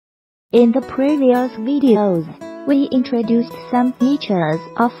In the previous videos, we introduced some features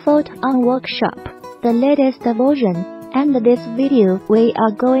of Photon Workshop, the latest version, and this video we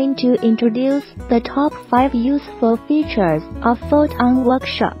are going to introduce the top 5 useful features of Photon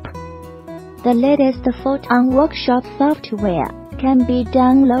Workshop. The latest Photon Workshop software can be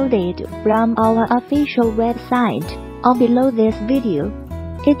downloaded from our official website or below this video.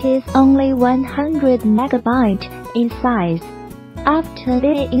 It is only 100 MB in size. After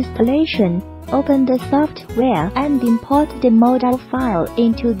the installation, open the software and import the model file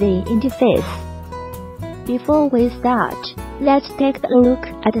into the interface. Before we start, let's take a look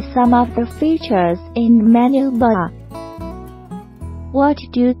at some of the features in menu bar. What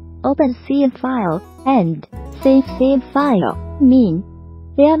do Open Scene File and Save Scene File mean?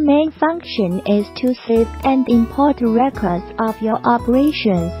 Their main function is to save and import records of your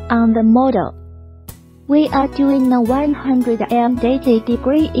operations on the model. We are doing a 100 MB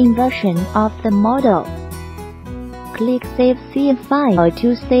degree inversion of the model. Click Save Scene File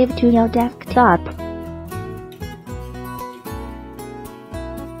to save to your desktop.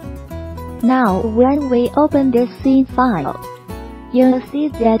 Now when we open this scene file, you'll see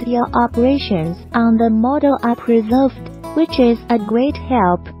that your operations on the model are preserved, which is a great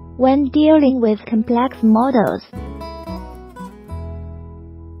help when dealing with complex models.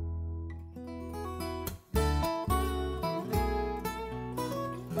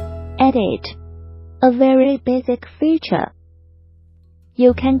 Edit. A very basic feature.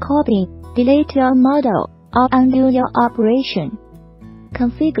 You can copy, delete your model, or undo your operation.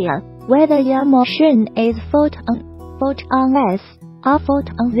 Configure whether your machine is Photon, Photon S, or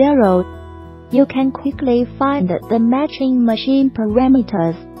Photon 0. You can quickly find the matching machine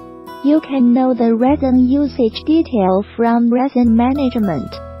parameters. You can know the resin usage detail from Resin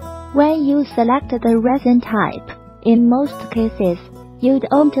Management. When you select the resin type, in most cases, you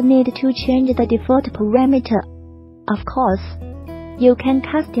don't need to change the default parameter. Of course, you can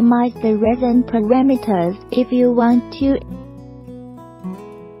customize the resin parameters if you want to.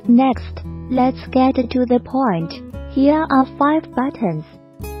 Next, let's get to the point. Here are 5 buttons.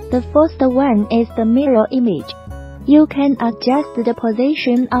 The first one is the mirror image. You can adjust the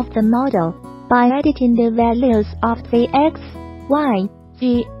position of the model by editing the values of the X, Y,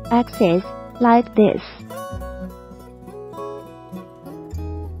 Z axis, like this.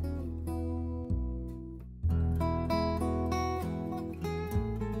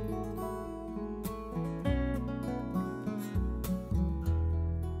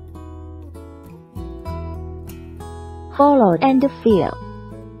 Hollow and fill.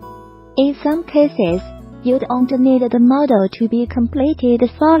 In some cases, you don't need the model to be completed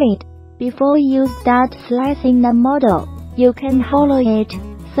solid. Before you start slicing the model, you can hollow it,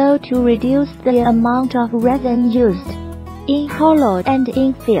 so to reduce the amount of resin used. In hollow and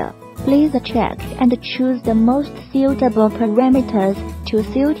in fill, please check and choose the most suitable parameters to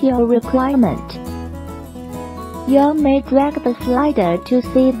suit your requirement. You may drag the slider to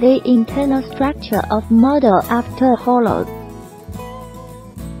see the internal structure of model after hollow.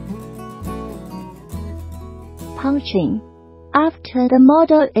 Punching. After the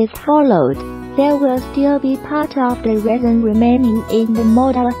model is hollowed, there will still be part of the resin remaining in the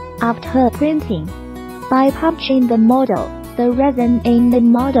model after printing. By punching the model, the resin in the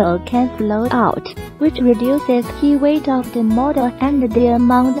model can flow out, which reduces the weight of the model and the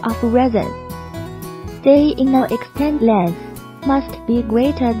amount of resin. The inner extent length must be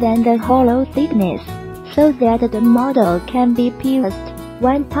greater than the hollow thickness, so that the model can be pierced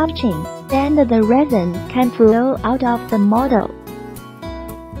when punching, and the resin can flow out of the model.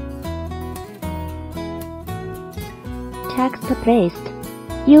 Text paste.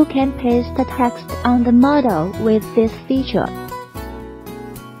 You can paste text on the model with this feature.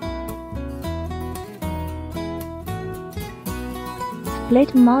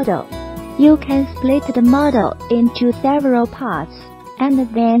 Split model. You can split the model into several parts,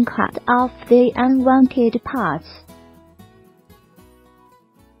 and then cut off the unwanted parts.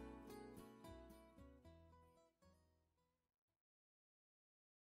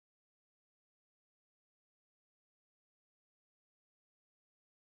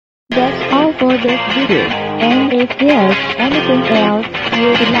 That's all for this video, and if there's anything else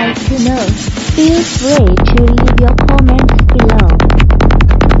you'd like to know, feel free to leave your comments